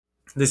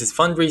This is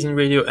Fundraising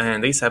Radio,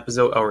 and this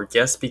episode, our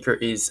guest speaker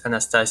is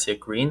Anastasia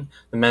Green,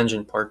 the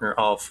managing partner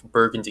of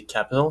Burgundy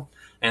Capital.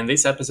 And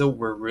this episode,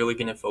 we're really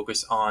going to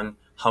focus on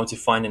how to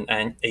find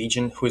an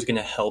agent who's going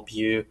to help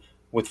you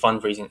with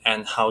fundraising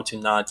and how to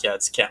not get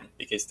scammed,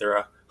 because there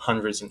are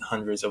hundreds and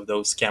hundreds of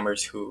those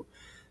scammers who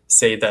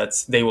say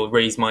that they will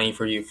raise money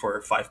for you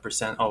for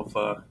 5% of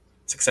a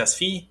success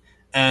fee.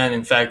 And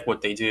in fact,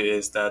 what they do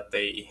is that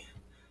they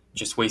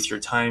just waste your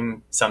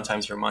time,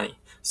 sometimes your money.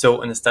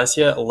 So,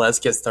 Anastasia, let's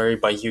get started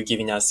by you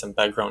giving us some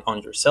background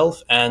on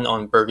yourself and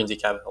on Burgundy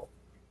Capital.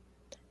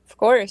 Of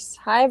course.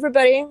 Hi,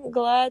 everybody.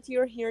 Glad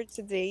you're here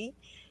today.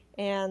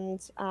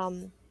 And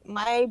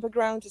my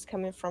background is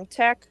coming from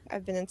tech.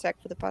 I've been in tech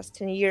for the past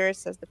 10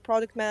 years as the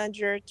product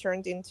manager,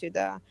 turned into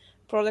the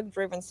product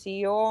driven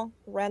CEO,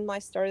 ran my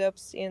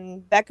startups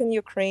back in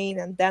Ukraine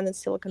and then in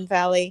Silicon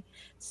Valley,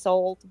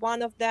 sold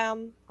one of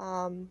them,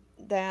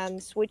 then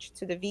switched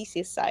to the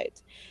VC side.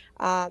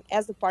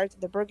 As a part of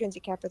the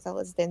Burgundy Capital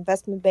as the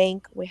investment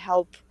bank, we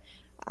help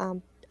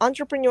um,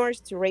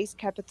 entrepreneurs to raise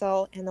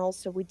capital, and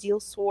also we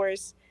deal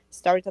source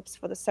startups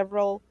for the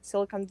several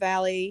Silicon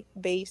Valley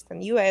based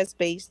and US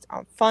based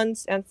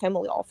funds and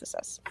family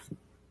offices.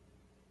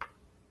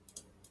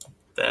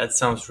 That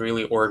sounds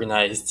really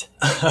organized.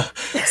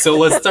 So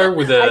let's start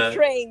with I a.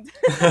 trained.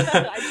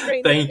 I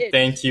trained the pitch.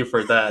 Thank you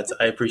for that.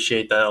 I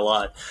appreciate that a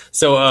lot.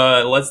 So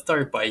let's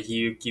start by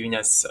you giving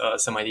us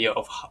some idea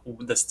of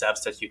the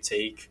steps that you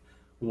take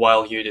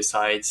while you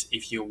decide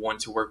if you want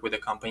to work with a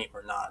company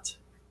or not.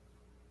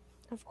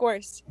 Of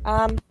course.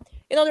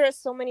 There are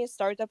so many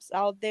startups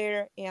out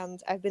there,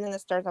 and I've been in the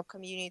startup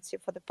community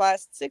for the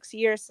past 6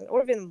 years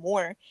or even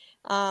more.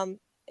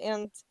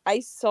 And I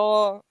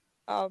saw,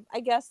 I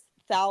guess,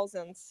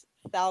 thousands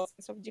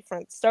of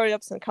different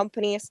startups and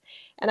companies.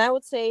 And I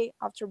would say,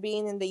 after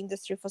being in the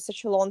industry for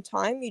such a long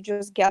time, you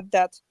just get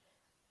that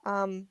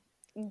um,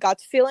 gut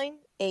feeling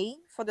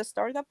for the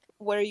startup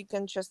where you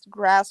can just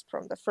grasp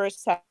from the first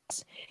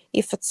steps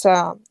if it's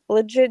a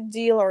legit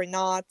deal or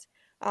not.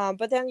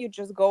 But then you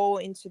just go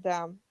into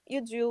you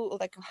do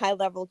like a high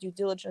level due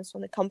diligence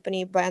on the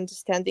company by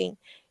understanding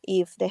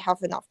if they have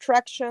enough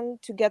traction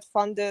to get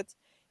funded.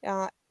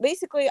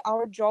 Basically,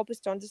 our job is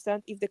to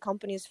understand if the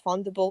company is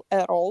fundable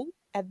at all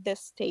at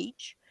this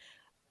stage.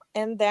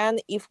 And then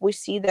if we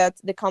see that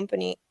the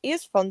company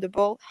is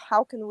fundable,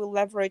 how can we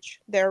leverage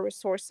their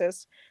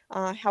resources?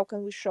 How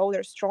can we show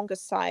their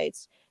strongest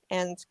sides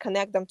and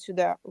connect them to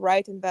the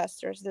right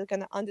investors that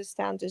can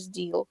understand this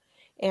deal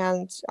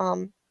and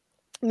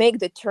make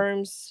the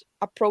terms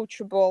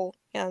approachable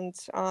and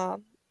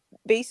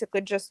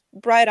basically just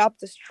bright up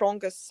the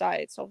strongest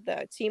sides of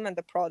the team and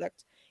the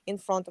product in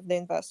front of the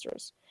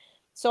investors.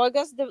 So I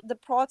guess the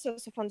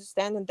process of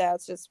understanding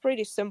that is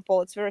pretty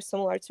simple. It's very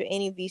similar to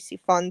any VC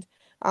fund.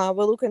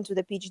 We look into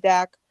the pitch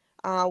deck.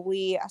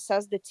 We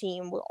assess the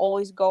team. We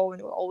always go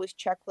and we always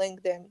check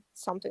LinkedIn.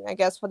 Something I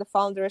guess for the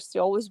founders to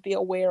always be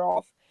aware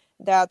of,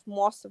 that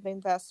most of the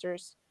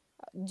investors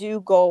do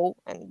go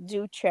and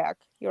do check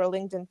your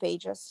LinkedIn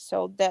pages,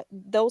 so that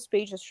those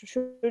pages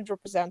should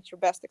represent your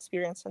best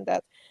experience and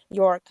that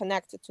you're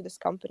connected to this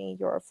company,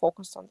 you're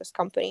focused on this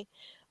company.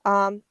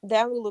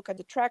 Then we look at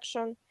the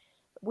traction.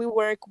 We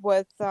work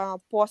with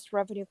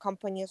post-revenue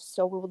companies,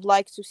 so we would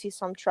like to see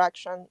some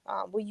traction.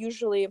 We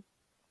usually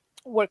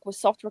work with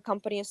software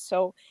companies,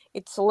 so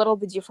it's a little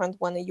bit different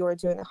when you're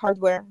doing a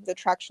hardware. The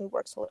traction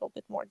works a little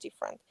bit more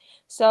different.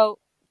 So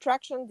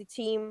traction, the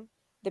team,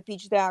 the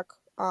pitch deck,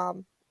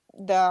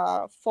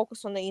 the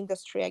focus on the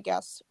industry, I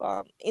guess,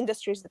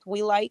 industries that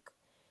we like.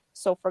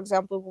 So, for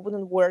example, we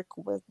wouldn't work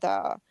with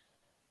the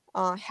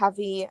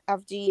heavy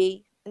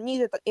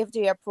needed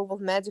FDA approval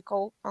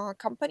medical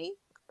company.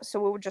 So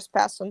we would just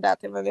pass on that,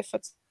 even if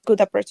it's a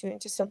good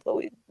opportunity,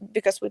 simply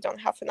because we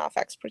don't have enough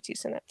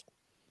expertise in it.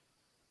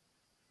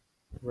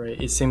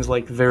 Right. It seems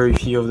like very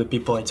few of the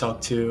people I talk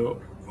to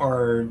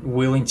are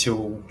willing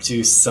to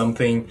do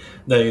something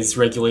that is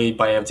regulated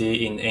by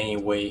FDA in any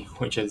way,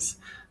 which is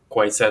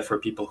quite sad for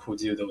people who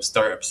do those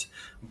startups.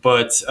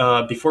 But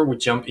before we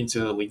jump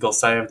into the legal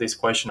side of this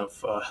question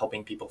of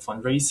helping people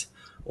fundraise,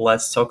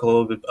 let's talk a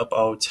little bit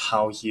about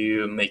how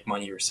you make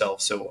money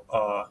yourself. So,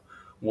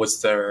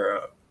 what's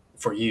there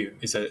for you?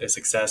 Is it a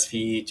success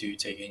fee? Do you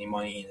take any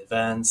money in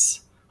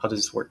advance? How does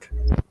this work?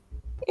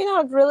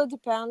 It really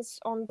depends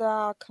on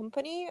the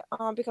company,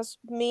 because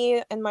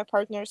me and my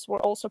partners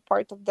were also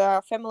part of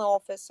the family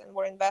office and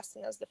were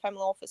investing as the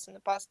family office in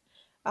the past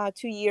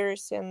 2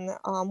 years in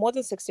more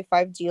than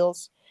 65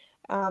 deals.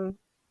 Um,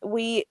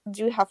 we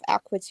do have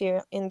equity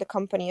in the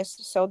companies,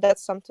 so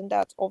that's something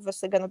that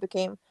obviously going to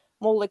become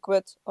more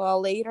liquid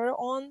later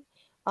on.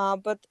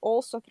 But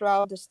also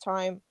throughout this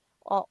time,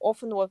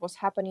 often what was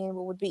happening,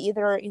 we would be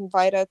either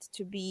invited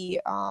to be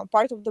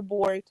part of the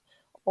board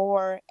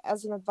or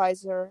as an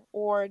advisor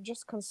or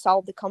just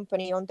consult the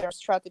company on their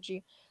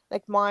strategy.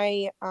 Like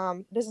my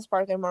business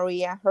partner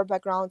Maria, her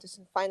background is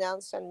in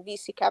finance and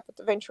VC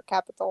capital, venture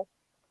capital.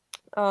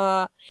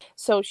 uh,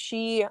 so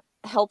she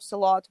helps a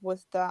lot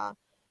with the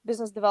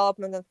business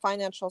development and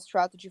financial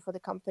strategy for the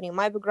company.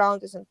 My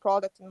background is in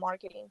product and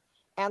marketing,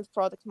 and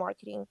product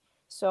marketing.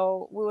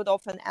 So we would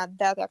often add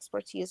that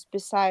expertise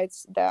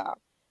besides the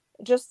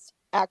just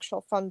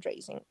actual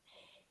fundraising.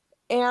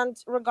 And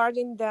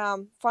regarding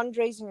the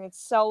fundraising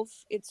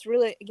itself, it's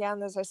really,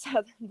 again, as I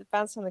said,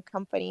 depends on the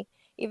company.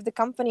 If the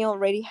company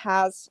already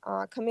has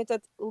a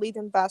committed lead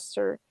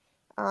investor,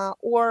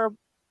 or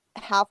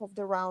half of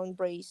the round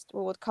raised,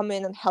 we would come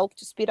in and help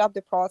to speed up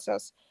the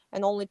process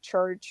and only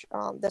charge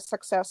the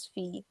success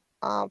fee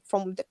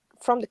from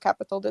the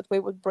capital that we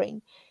would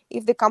bring.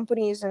 If the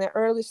company is in the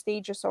early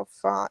stages of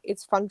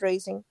its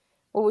fundraising,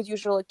 we would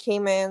usually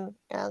came in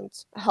and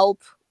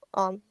help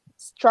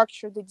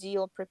structure the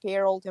deal,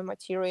 prepare all the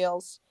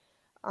materials,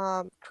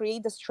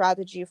 create the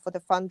strategy for the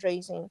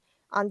fundraising,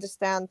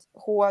 understand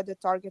who are the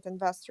target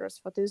investors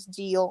for this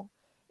deal,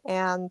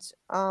 and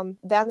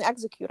then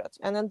execute it.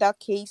 And in that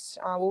case,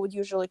 we would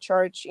usually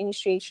charge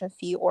initiation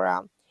fee or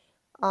a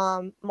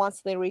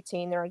monthly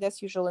retainer.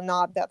 That's usually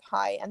not that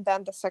high, and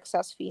then the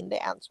success fee in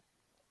the end.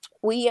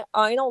 We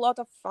in a lot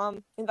of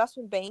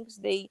investment banks,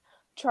 they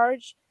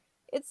charge,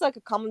 it's like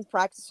a common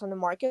practice on the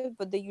market,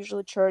 but they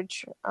usually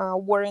charge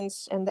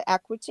warrants and the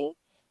equity.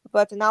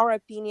 But in our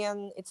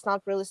opinion, it's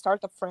not really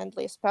startup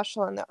friendly,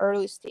 especially in the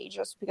early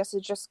stages, because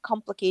it just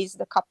complicates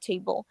the cap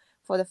table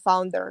for the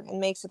founder and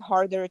makes it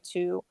harder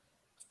to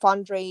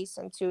fundraise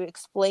and to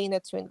explain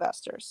it to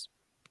investors.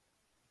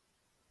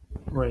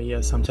 Right.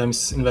 Yeah.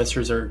 Sometimes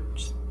investors are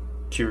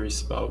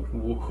curious about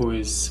who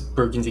is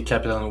Burgundy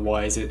Capital and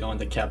why is it on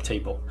the cap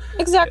table,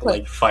 Exactly.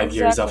 like 5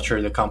 years Exactly.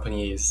 after the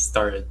company is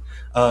started.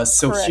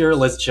 So here, Correct.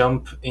 let's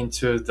jump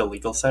into the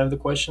legal side of the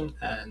question.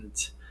 And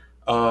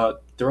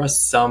there are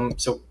some.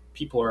 So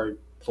people are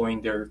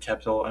deploying their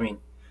capital. I mean,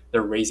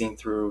 they're raising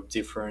through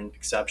different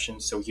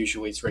exceptions. So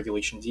usually it's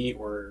Regulation D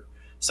or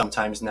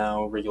sometimes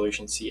now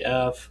Regulation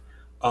CF.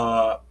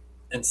 Uh,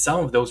 and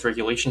some of those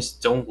regulations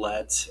don't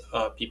let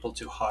people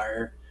to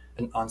hire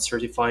an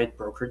uncertified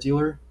broker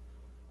dealer.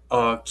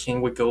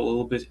 Can we go a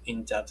little bit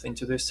in depth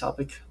into this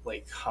topic?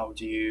 Like, how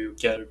do you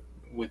get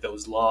with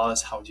those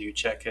laws? How do you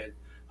check it?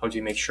 How do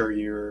you make sure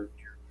you're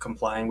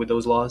complying with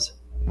those laws?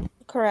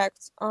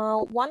 Correct.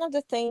 One of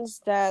the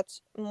things that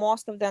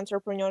most of the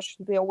entrepreneurs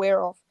should be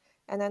aware of,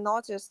 and I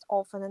noticed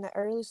often in the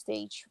early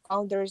stage,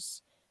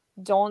 founders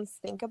don't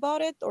think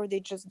about it or they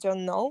just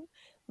don't know.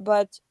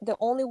 But the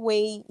only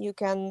way you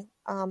can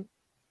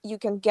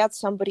get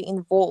somebody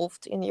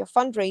involved in your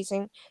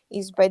fundraising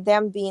is by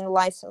them being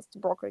licensed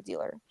broker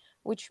dealer,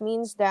 which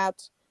means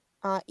that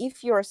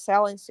if you're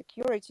selling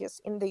securities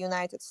in the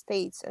United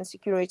States, and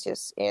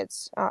securities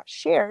it's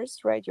shares,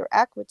 right, your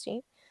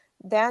equity,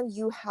 then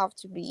you have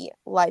to be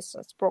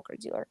licensed broker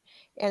dealer.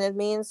 And it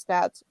means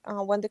that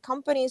when the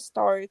company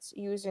starts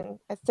using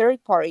a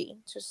third party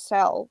to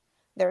sell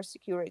their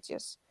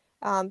securities,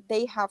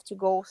 they have to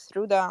go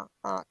through the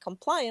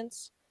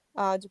compliance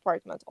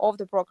department of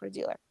the broker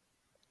dealer.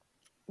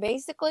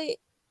 Basically,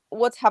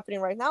 what's happening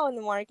right now in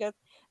the market,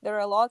 there are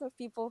a lot of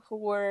people who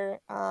were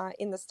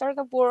in the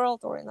startup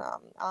world or in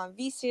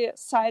VC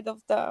side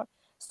of the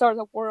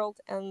startup world,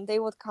 and they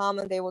would come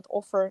and they would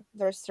offer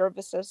their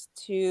services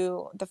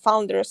to the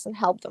founders and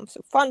help them to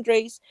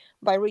fundraise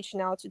by reaching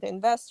out to the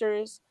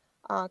investors,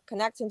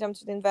 connecting them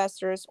to the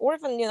investors, or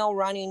even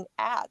running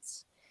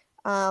ads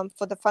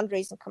for the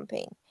fundraising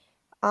campaign.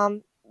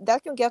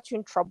 That can get you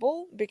in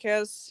trouble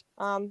because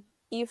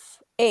if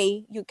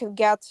you can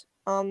get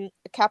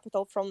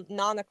capital from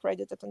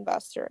non-accredited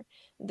investor,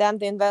 then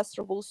the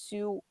investor will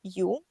sue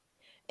you,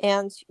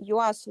 and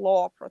U.S.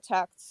 law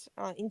protects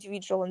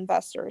individual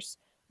investors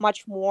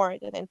much more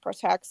than it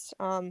protects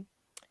um,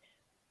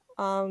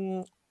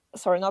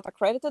 sorry, not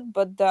accredited,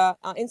 but the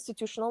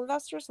institutional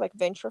investors like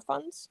venture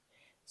funds.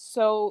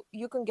 So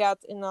you can get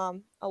in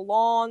a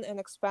long and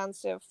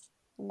expensive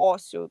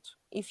lawsuit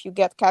if you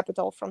get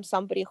capital from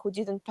somebody who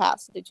didn't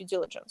pass the due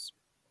diligence.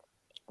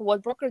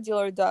 What broker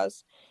dealer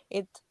does,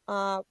 it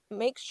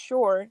makes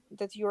sure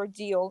that your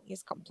deal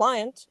is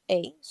compliant,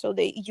 so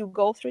that you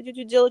go through the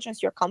due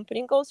diligence, your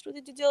company goes through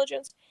the due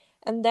diligence,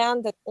 and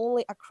then that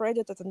only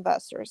accredited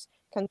investors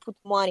can put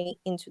money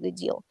into the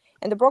deal,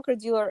 and the broker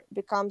dealer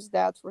becomes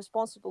that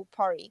responsible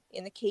party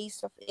in the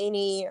case of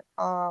any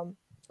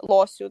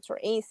lawsuits or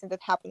anything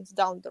that happens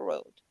down the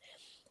road.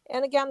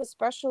 And again,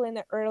 especially in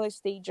the early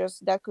stages,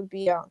 that could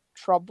be a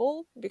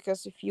trouble,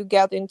 because if you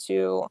get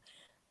into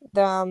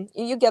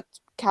you get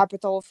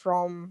capital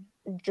from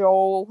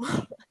Joe,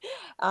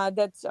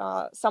 that's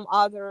some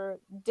other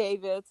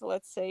David,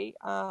 let's say,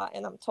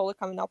 and I'm totally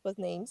coming up with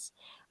names,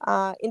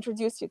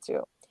 introduce you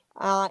to.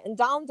 And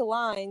down the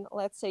line,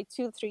 let's say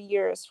 2-3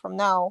 years from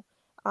now,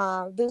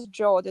 this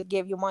Joe that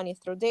gave you money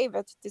through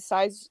David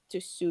decides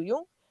to sue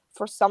you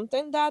for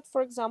something that,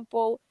 for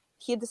example,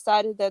 he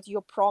decided that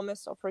your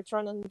promise of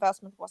return on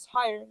investment was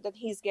higher than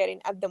he's getting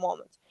at the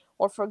moment.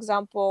 Or, for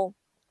example,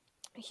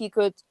 he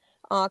could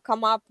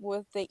come up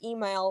with the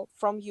email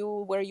from you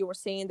where you were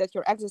saying that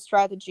your exit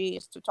strategy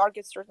is to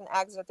target certain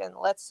exit in,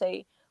 let's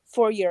say,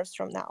 4 years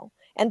from now,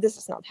 and this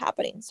is not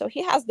happening. So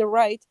he has the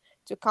right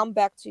to come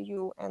back to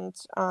you and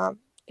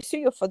sue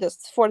you for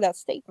that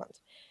statement.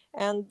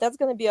 and that's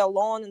going to be a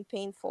long and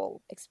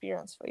painful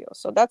experience for you.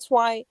 So that's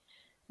why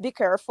be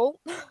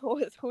careful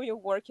with who you're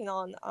working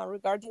on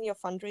regarding your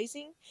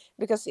fundraising,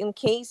 because in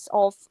case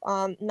of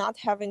not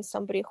having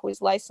somebody who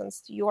is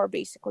licensed, you are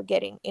basically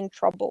getting in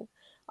trouble,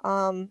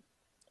 um,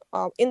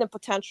 in a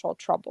potential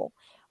trouble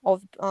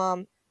of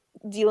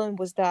dealing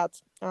with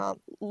that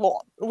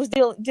law,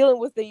 dealing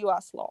with the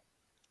US law.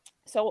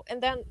 So,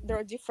 and then there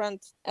are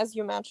different, as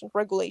you mentioned,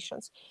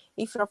 regulations.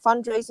 If you're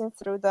fundraising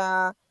through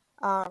the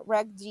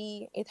Reg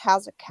D, it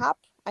has a cap.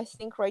 I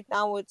think right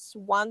now it's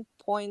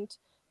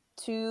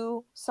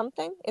 1.2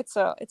 something. It's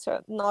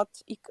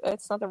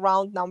not a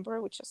round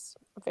number, which is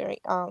very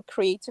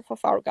creative of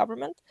our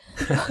government.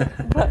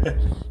 But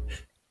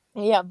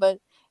yeah,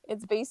 but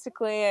it's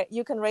basically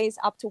you can raise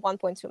up to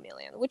 1.2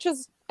 million, which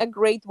is a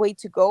great way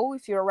to go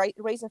if you're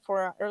raising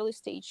for an early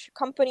stage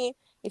company,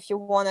 if you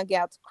want to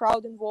get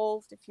crowd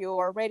involved, if you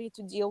are ready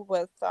to deal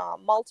with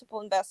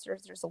multiple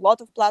investors. There's a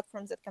lot of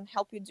platforms that can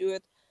help you do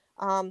it.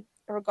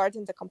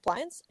 Regarding the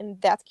compliance, in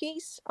that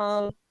case,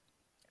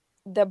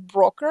 the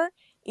broker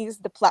is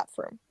the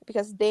platform,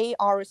 because they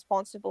are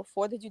responsible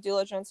for the due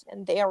diligence,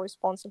 and they are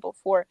responsible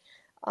for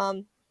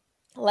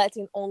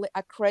letting only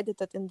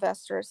accredited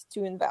investors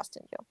to invest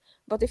in you.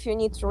 But if you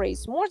need to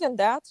raise more than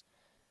that,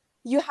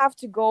 you have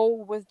to go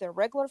with the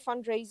regular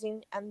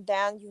fundraising, and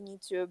then you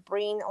need to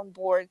bring on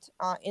board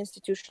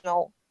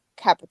institutional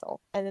capital.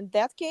 And in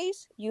that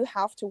case, you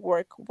have to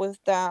work with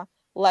the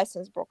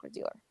licensed broker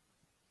dealer.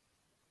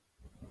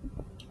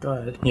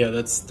 Got it. Yeah,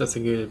 that's a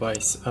good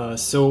advice.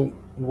 So,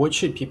 what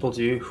should people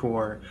do who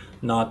are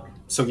not?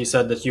 So, you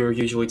said that you're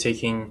usually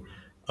taking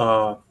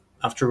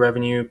after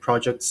revenue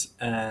projects,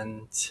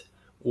 and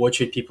what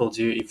should people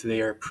do if they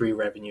are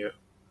pre-revenue,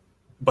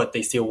 but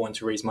they still want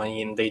to raise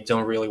money and they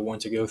don't really want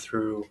to go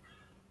through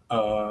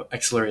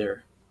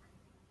accelerator?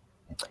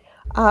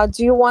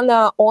 Do you want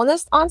an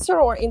honest answer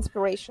or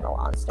inspirational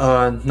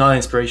answer? Not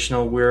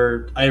inspirational.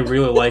 Where I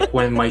really like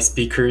when my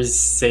speakers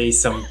say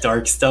some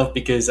dark stuff,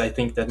 because I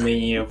think that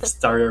many of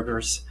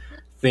startups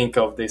think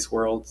of this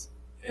world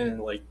in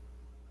like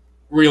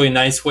really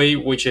nice way,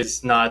 which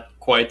is not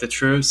quite the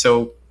truth.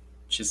 So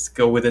just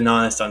go with an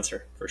honest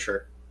answer for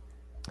sure.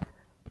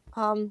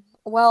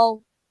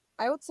 Well,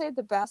 I would say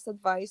the best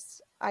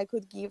advice I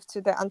could give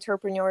to the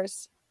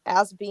entrepreneurs,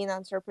 as being an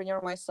entrepreneur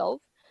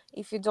myself,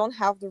 if you don't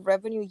have the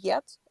revenue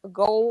yet,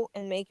 go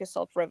and make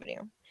yourself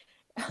revenue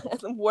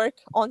and work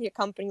on your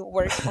company,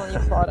 work on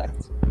your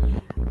product.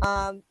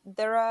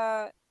 There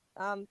are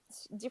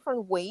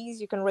different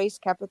ways you can raise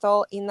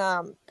capital in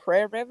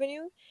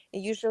pre-revenue.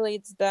 Usually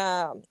it's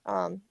the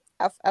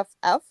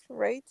FFF,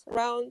 right?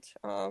 Round,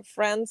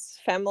 friends,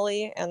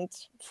 family, and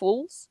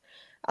fools.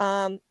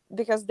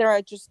 Because there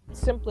are just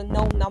simply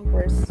no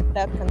numbers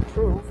that can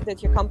prove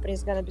that your company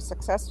is going to be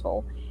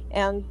successful.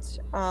 And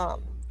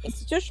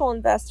institutional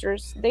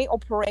investors, they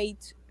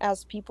operate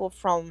as people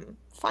from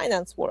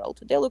finance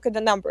world. They look at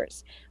the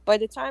numbers. By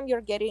the time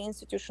you're getting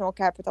institutional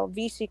capital,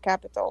 VC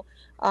capital,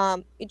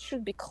 it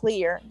should be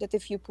clear that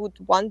if you put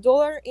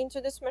 $1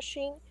 into this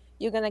machine,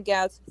 you're gonna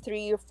get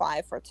 3 or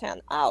 5 or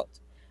 10 out,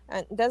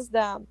 and that's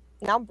the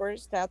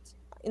numbers that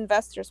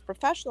investors,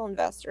 professional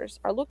investors,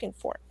 are looking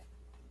for.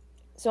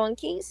 So in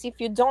case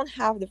if you don't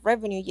have the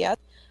revenue yet,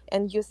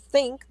 and you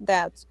think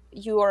that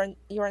you're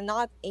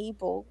not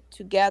able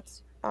to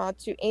get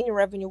to any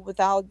revenue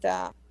without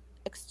the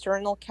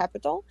external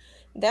capital,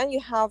 then you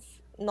have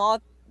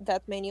not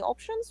that many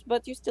options,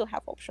 but you still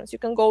have options. You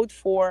can go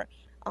for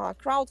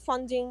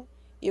crowdfunding.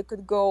 You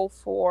could go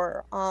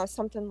for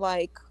something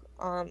like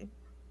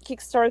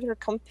Kickstarter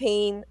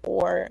campaign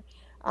or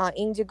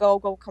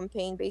Indiegogo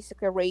campaign,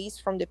 basically raise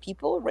from the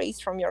people, raise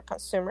from your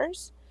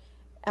consumers.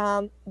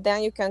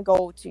 Then you can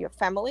go to your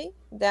family.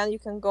 Then you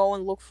can go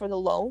and look for the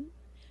loan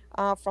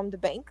from the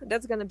bank.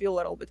 That's going to be a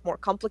little bit more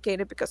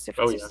complicated, because if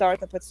Oh it's a yeah.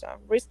 startup, it's a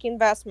risky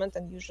investment,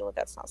 and usually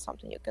that's not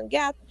something you can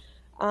get.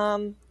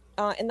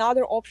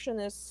 Another option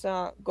is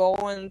go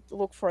and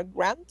look for a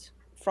grant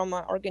from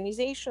an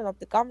organization of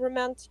the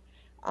government.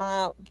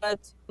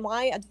 But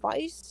my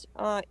advice,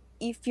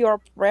 if you're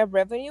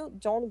pre-revenue,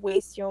 don't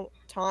waste your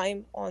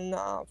time on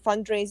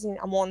fundraising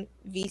among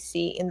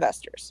VC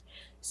investors,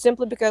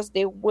 simply because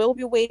they will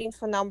be waiting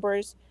for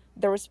numbers.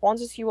 The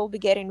responses you will be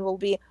getting will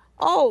be,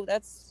 "Oh,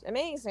 that's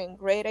amazing,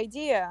 great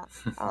idea.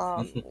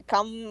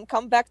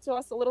 Come back to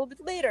us a little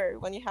bit later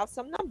when you have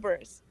some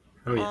numbers."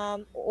 Oh yeah.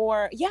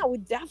 Or, "Yeah, we're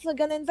definitely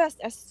gonna invest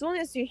as soon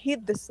as you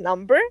hit this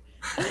number."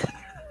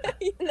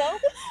 you know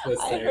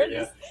That's I tired. heard Yeah.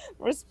 this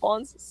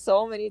response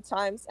so many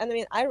times, and I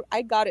mean,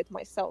 I got it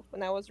myself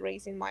when I was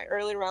raising my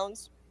early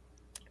rounds.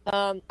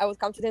 I would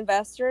come to the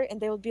investor, and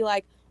they would be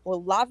like, "We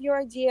love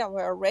your idea.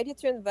 We're ready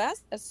to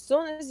invest as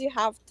soon as you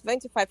have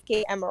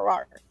 25K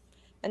MRR."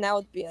 And I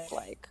would be at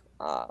like,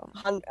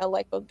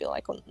 would be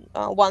like on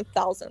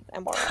 1,000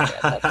 MRR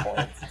at that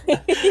point.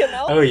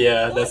 Oh yeah,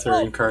 And I'm like, that's very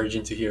 "Well,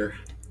 encouraging to hear.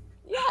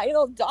 yeah,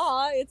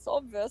 duh, it's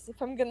obvious.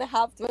 If I'm gonna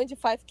have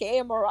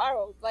 25K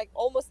MRR, like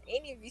almost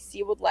any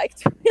VC would like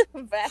to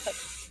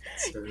invest."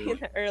 in Certainly.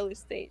 the early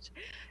stage.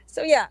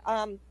 So yeah,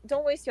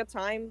 don't waste your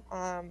time,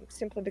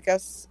 simply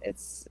because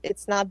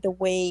it's not the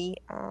way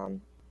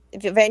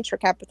the venture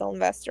capital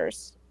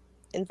investors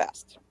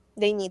invest.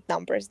 They need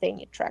numbers, they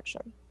need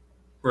traction.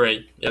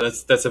 Right. Yeah,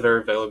 that's a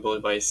very valuable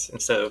advice.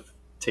 Instead of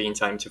taking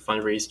time to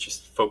fundraise,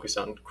 just focus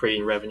on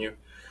creating revenue.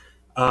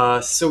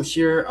 So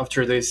here,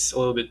 after this a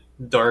little bit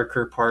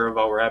darker part of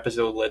our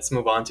episode, let's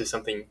move on to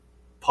something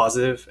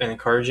positive and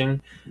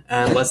encouraging,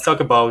 and let's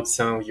talk about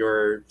some of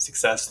your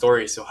success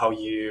stories. So how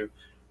you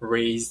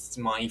raised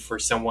money for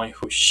someone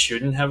who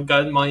shouldn't have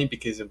gotten money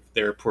because of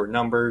their poor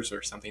numbers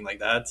or something like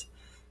that.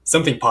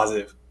 Something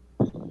positive.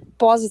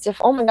 Positive.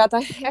 Oh my god!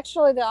 I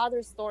actually the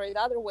other story,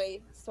 the other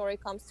way story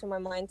comes to my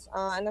mind,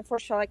 and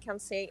unfortunately, I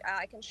can't say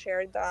I can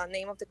share the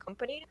name of the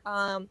company.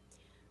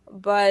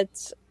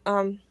 But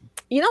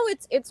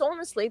it's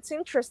honestly it's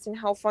interesting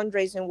how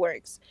fundraising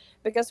works,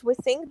 because we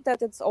think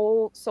that it's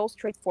all so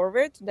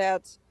straightforward,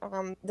 that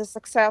the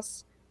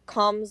success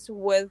comes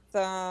with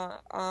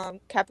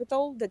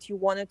capital that you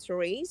wanted to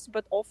raise,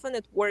 but often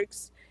it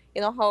works.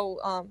 You know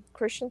how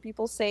Christian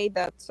people say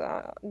that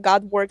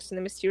God works in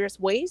the mysterious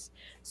ways.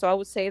 So I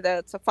would say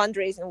that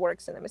fundraising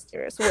works in the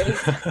mysterious ways.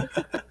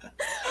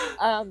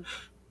 um,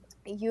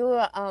 you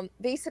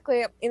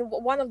basically in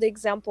one of the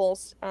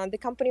examples, the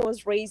company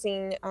was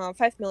raising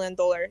 $5 million,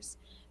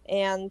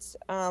 and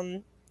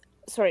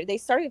sorry, they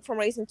started from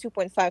raising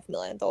 $2.5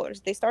 million.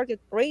 They started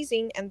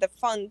raising, and the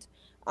fund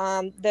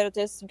that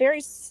is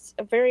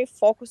very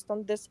focused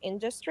on this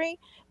industry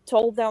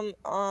told them,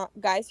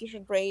 guys, you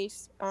should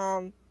raise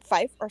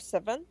 5 or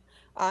 7,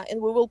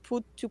 and we will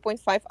put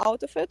 2.5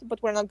 out of it,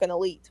 but we're not going to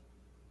lead.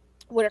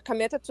 We're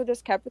committed to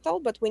this capital,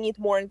 but we need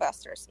more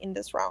investors in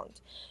this round.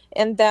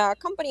 And the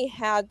company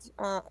had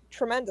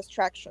tremendous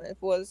traction. It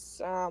was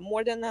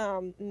more than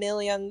 $1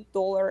 million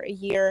a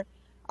year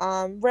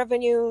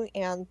revenue,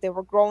 and they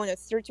were growing at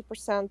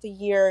 30% a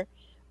year.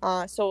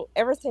 So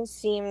everything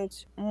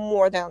seemed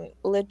more than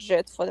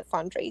legit for the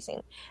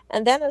fundraising.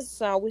 And then,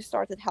 as we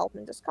started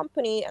helping this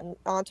company and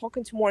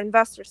talking to more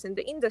investors in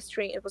the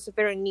industry, it was a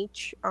very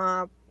niche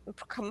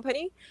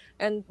company,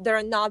 and there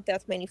are not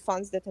that many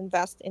funds that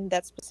invest in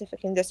that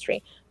specific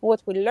industry.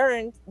 What we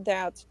learned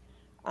that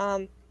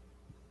um,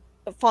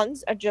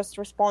 funds are just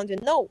responding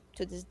no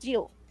to this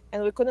deal,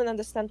 and we couldn't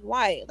understand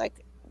why.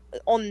 Like,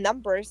 on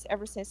numbers,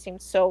 everything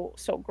seemed so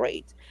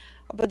great,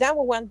 but then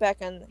we went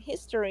back in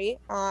history,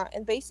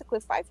 and basically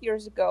 5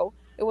 years ago,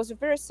 it was a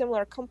very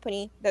similar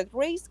company that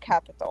raised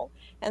capital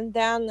and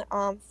then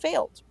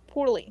failed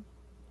poorly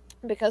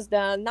because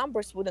the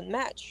numbers wouldn't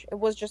match. It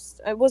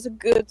was a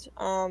good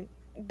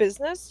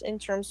business in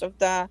terms of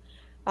the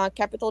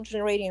capital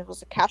generating. It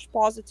was a cash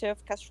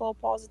flow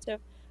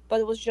positive, but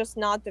it was just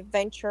not the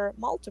venture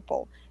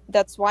multiple.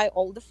 That's why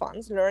all the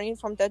funds learning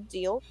from that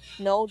deal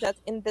know that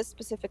in this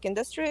specific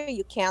industry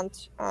you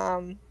can't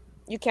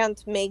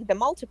make the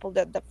multiple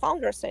that the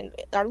founders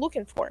are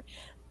looking for.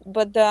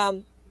 But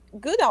the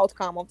good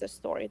outcome of the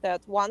story,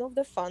 that one of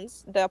the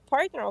funds, the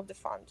partner of the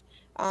fund,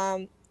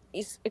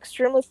 is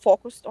extremely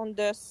focused on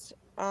this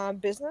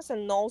business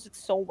and knows it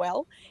so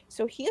well.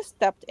 So he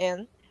stepped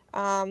in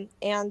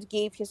and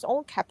gave his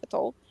own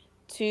capital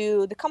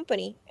to the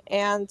company.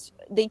 And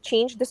they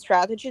changed the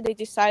strategy. They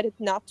decided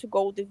not to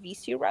go the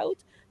VC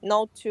route,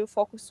 not to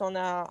focus on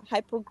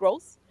hyper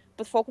growth,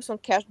 but focus on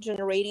cash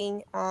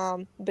generating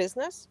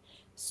business.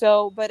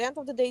 So by the end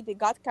of the day, they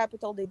got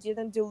capital. They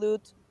didn't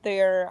dilute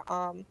their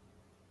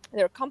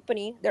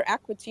company, their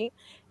equity,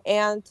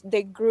 and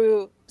they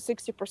grew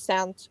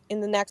 60% in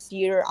the next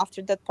year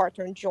after that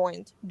partner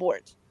joined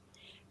board.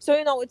 So,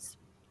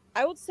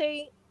 I would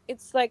say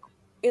it's like,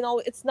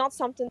 it's not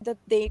something that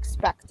they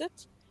expected,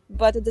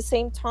 but at the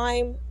same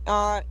time,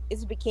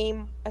 it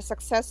became a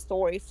success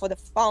story for the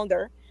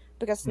founder,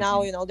 because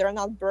now, Hmm. they're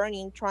not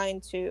burning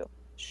trying to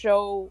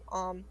show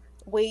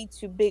way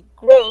too big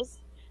growth.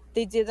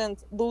 They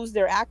didn't lose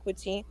their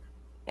equity,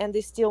 and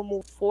they still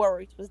moved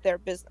forward with their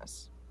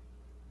business.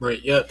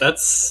 Right. Yeah,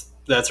 that's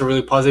a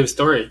really positive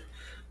story.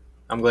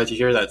 I'm glad to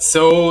hear that.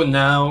 So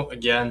now,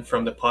 again,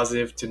 from the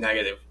positive to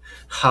negative,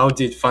 how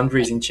did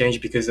fundraising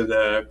change because of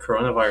the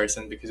coronavirus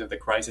and because of the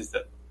crisis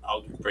that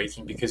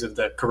outbreaking because of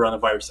the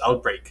coronavirus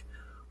outbreak?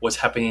 What's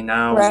happening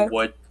now? Right.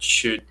 What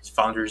should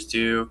founders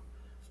do?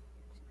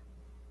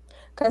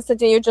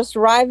 Constantine, you just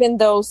arrive in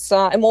those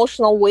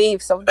emotional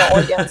waves of the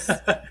audience.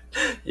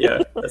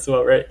 Yeah, that's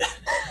about right.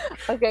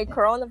 Okay,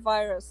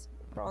 coronavirus.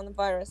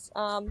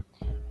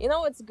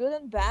 It's good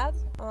and bad.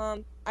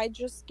 I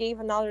just gave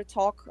another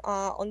talk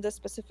on this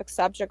specific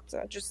subject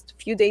just a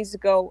few days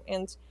ago,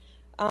 and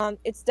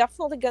it's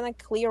definitely gonna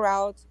clear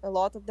out a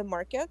lot of the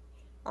market,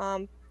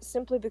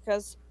 simply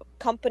because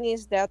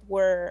companies that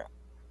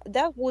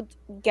would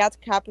get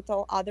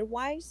capital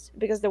otherwise,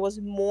 because there was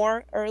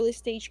more early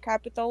stage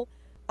capital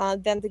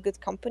than the good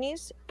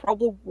companies,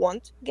 probably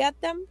won't get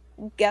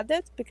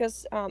it,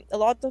 because a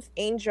lot of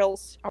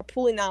angels are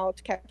pulling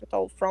out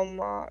capital from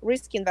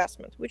risky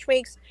investment, which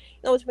makes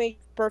it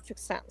makes perfect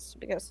sense,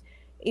 because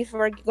if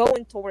we're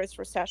going towards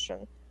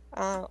recession,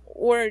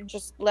 or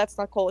just let's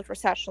not call it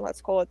recession,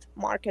 let's call it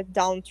market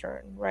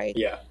downturn, right?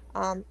 Yeah.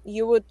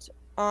 You would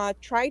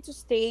try to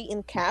stay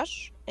in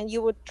cash, and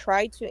you would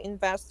try to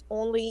invest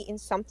only in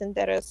something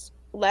that is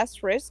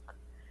less risk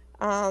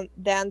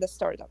than the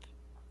startup,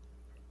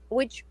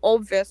 which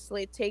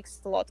obviously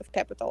takes a lot of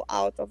capital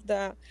out of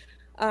the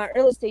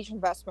early stage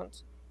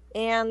investment.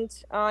 And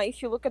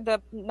if you look at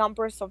the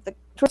numbers of the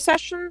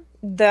recession,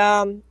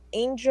 the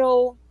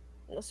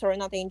sorry,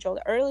 not angel,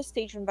 the early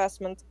stage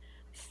investment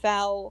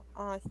fell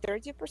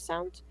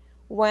 30%,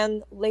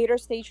 when later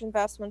stage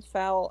investment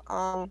fell,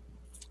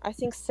 I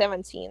think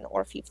 17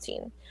 or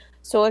 15.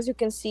 So as you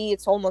can see,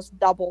 it's almost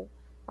double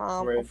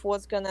Right. of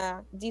what's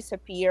gonna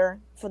disappear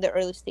for the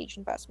early stage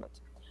investment.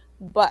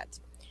 But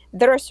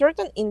there are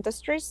certain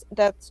industries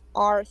that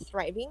are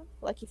thriving.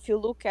 Like if you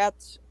look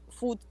at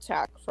food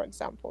tech, for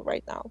example,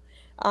 right now,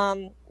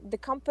 the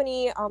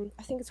company,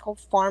 I think it's called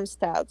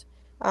Farmstead,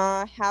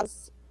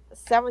 has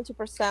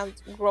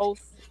 70%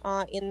 growth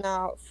in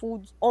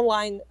food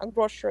online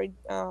grocery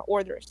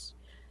orders.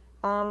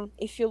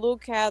 If you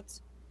look at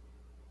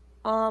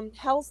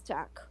health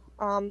tech,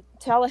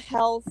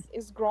 telehealth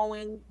is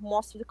growing.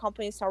 Most of the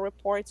companies are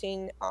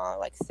reporting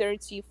like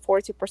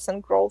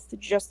 30-40% growth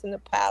just in the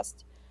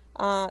past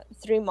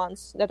 3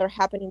 months that are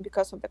happening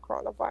because of the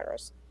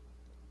coronavirus.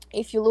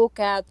 If you look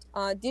at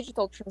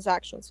digital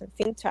transactions and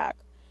fintech,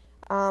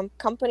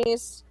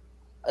 companies,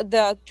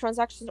 the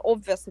transactions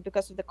obviously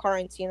because of the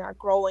quarantine are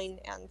growing,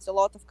 and a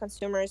lot of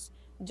consumers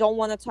don't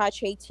want to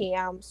touch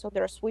ATM, so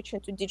they're switching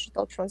to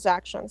digital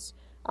transactions,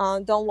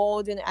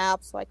 downloading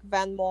apps like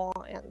Venmo,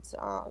 and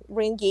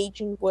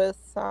re-engaging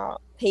with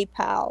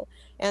PayPal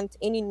and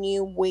any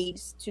new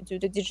ways to do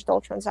the digital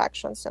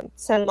transactions and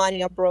send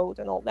money abroad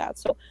and all that.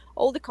 So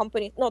all the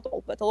companies, not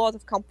all, but a lot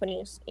of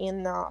companies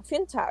in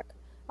fintech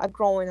are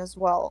growing as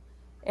well.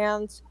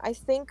 And I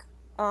think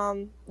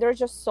there are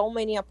just so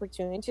many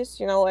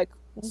opportunities, like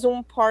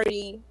Zoom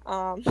party.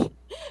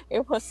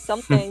 It was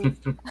something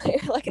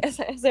like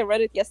as I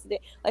read it yesterday,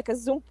 like a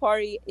Zoom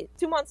party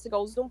 2 months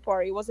ago. Zoom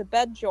party was a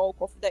bad joke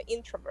of the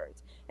introvert,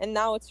 and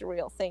now it's a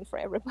real thing for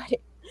everybody.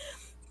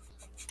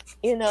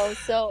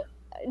 So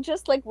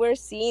just like we're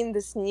seeing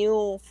this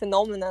new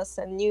phenomena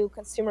and new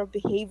consumer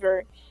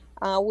behavior,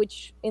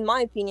 which in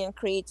my opinion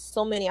creates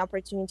so many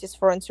opportunities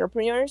for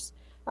entrepreneurs.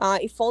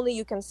 If only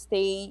you can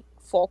stay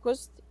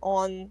focused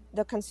on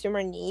the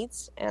consumer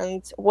needs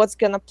and what's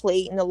gonna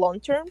play in the long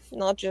term,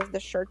 not just the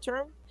short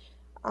term,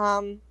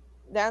 um,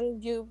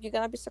 then you're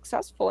gonna be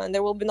successful, and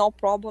there will be no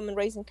problem in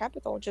raising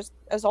capital. Just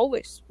as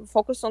always,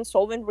 focus on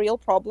solving real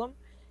problem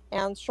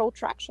and show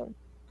traction.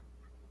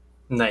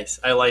 Nice.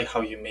 I like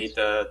how you made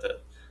the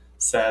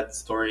sad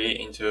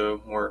story into a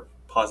more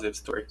positive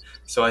story.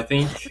 So I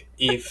think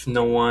if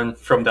no one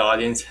from the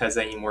audience has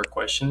any more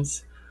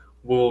questions,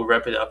 we'll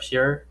wrap it up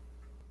here.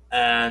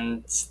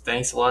 And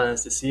thanks a lot,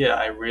 Anastasia.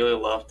 I really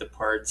love the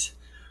part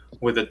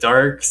with the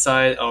dark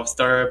side of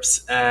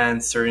startups,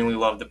 and certainly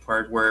love the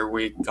part where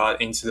we got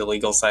into the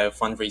legal side of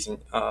fundraising.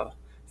 I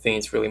think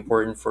it's really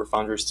important for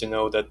founders to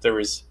know that there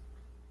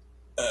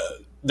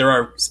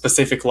are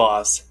specific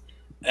laws,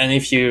 and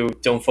if you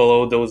don't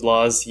follow those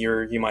laws,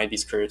 you might be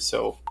screwed.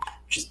 So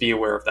just be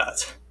aware of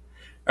that.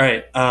 All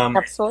right.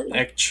 Absolutely.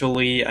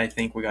 Actually, I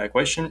think we got a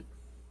question.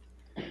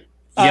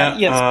 Yeah,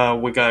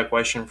 Yes. we got a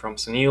question from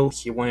Sunil.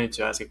 He wanted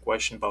to ask a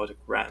question about the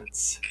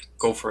grants.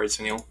 Go for it,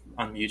 Sunil.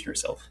 Unmute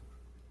yourself.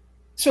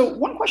 So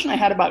one question I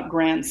had about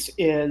grants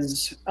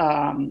is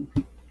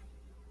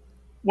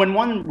when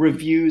one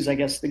reviews, I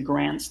guess, the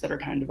grants that are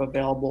kind of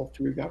available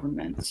through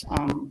governments,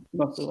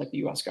 mostly like the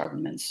U.S.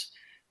 governments,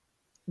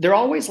 they're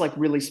always like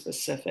really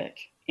specific.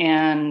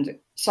 And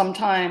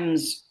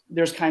sometimes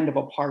there's kind of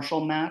a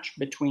partial match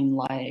between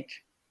like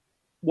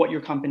what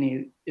your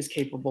company is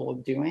capable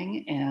of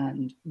doing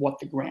and what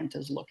the grant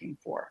is looking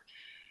for.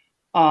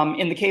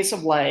 In the case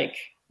of like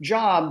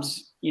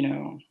jobs,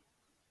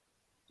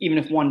 even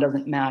if one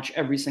doesn't match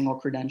every single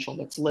credential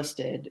that's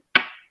listed,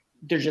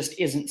 there just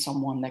isn't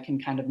someone that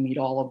can kind of meet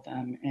all of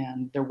them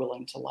and they're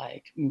willing to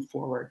like move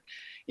forward.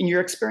 In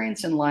your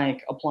experience in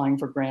like applying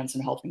for grants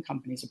and helping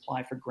companies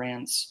apply for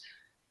grants,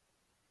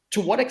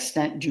 to what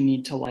extent do you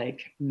need to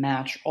like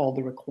match all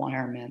the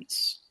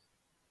requirements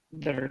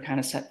that are kind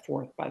of set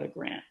forth by the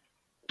grant?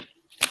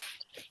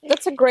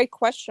 That's a great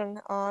question.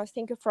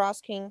 Thank you for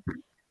asking.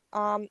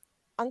 Um,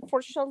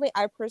 Unfortunately,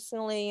 I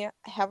personally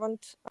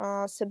haven't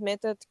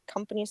submitted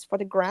companies for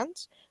the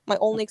grant. My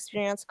only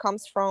experience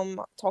comes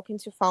from talking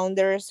to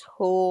founders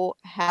who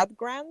had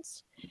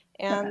grants. Okay.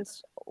 And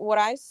what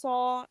I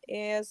saw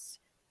is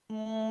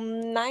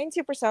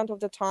 90% of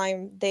the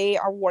time they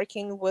are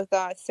working with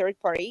a third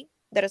party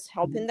that is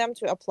helping them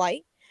to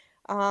apply.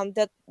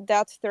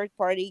 That third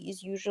party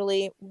is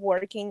usually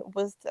working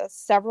with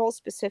several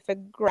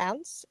specific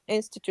grants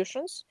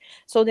institutions,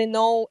 so they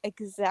know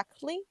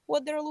exactly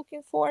what they're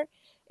looking for.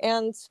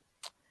 And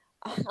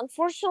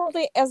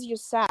unfortunately, as you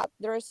said,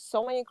 there are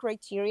so many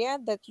criteria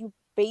that you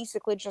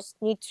basically just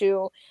need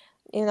to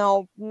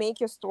make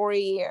your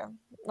story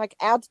like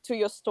add to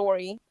your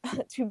story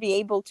to be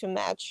able to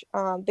match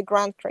the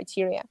grant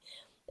criteria.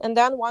 And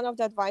then one of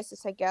the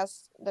advices, I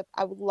guess, that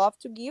I would love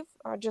to give,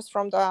 just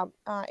from the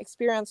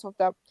experience of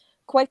the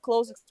quite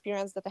close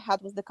experience that I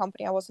had with the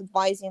company I was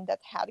advising that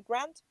had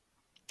grant,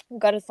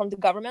 got it from the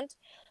government.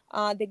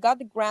 They got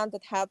the grant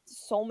that had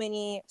so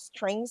many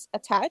strings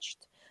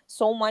attached,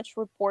 so much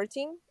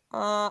reporting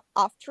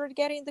after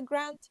getting the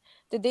grant,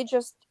 that they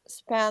just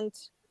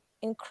spent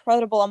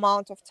incredible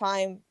amount of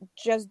time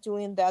just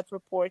doing that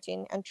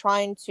reporting and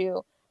trying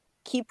to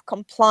keep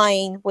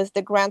complying with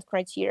the grant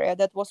criteria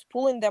that was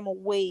pulling them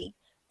away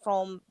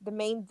from the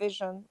main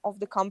vision of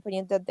the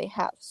company that they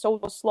have. So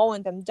it was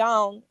slowing them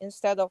down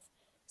instead of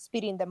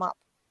speeding them up.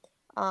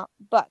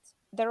 But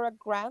there are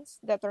grants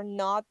that are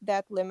not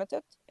that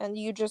limited, and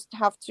you just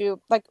have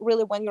to, like,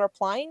 really, when you're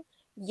applying,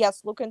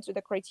 yes, look into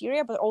the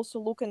criteria, but also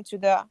look into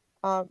the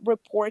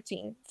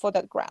reporting for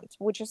that grant,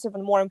 which is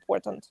even more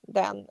important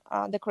than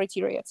the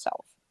criteria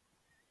itself.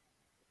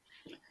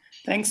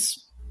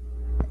 Thanks.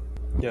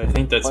 Yeah, I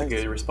think Of that's a course.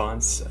 good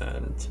response.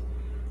 And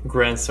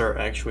grants are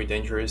actually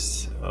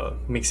dangerous.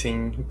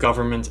 Mixing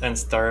government and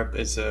startup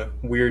is a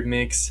weird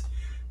mix,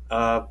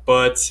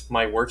 but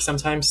might work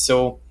sometimes.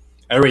 So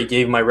I already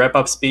gave my wrap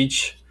up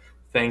speech.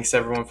 Thanks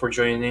everyone for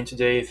joining in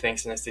today.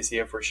 Thanks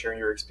Anastasia for sharing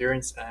your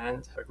experience,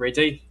 and have a great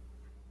day.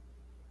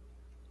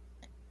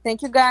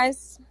 Thank you,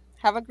 guys.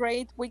 Have a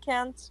great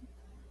weekend.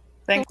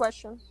 Thanks.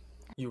 Question.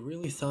 You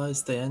really thought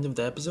it's the end of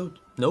the episode?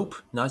 Nope,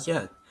 not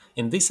yet.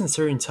 In these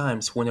uncertain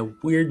times, when a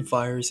weird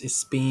virus is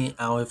spinning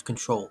out of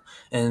control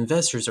and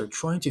investors are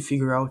trying to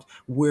figure out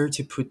where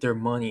to put their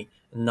money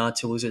and not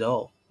to lose it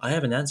all, I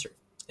have an answer.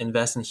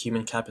 Invest in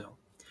human capital.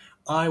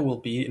 I will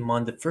be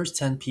among the first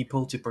 10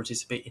 people to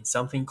participate in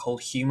something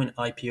called Human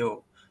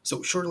IPO.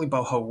 So, shortly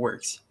about how it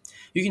works.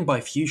 You can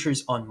buy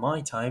futures on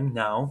my time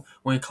now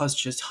when it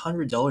costs just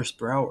 $100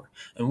 per hour.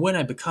 And when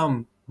I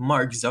become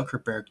Mark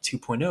Zuckerberg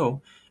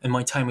 2.0 and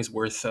my time is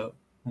worth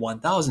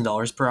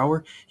 $1,000 per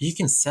hour, you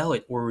can sell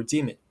it or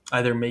redeem it,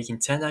 either making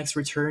 10x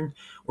return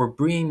or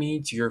bringing me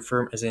to your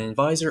firm as an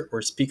advisor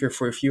or speaker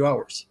for a few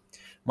hours.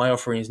 My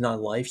offering is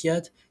not live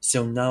yet,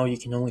 so now you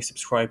can only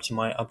subscribe to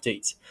my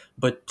updates.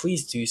 But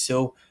please do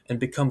so and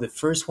become the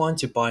first one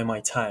to buy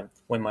my time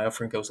when my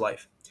offering goes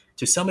live.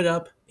 To sum it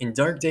up, in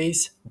dark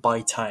days,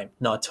 buy time,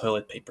 not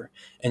toilet paper,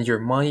 and your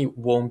money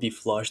won't be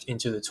flushed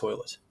into the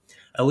toilet.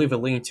 I'll leave a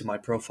link to my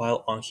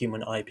profile on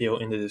Human IPO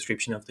in the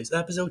description of this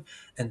episode,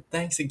 and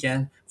thanks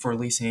again for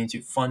listening to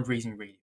Fundraising Radio.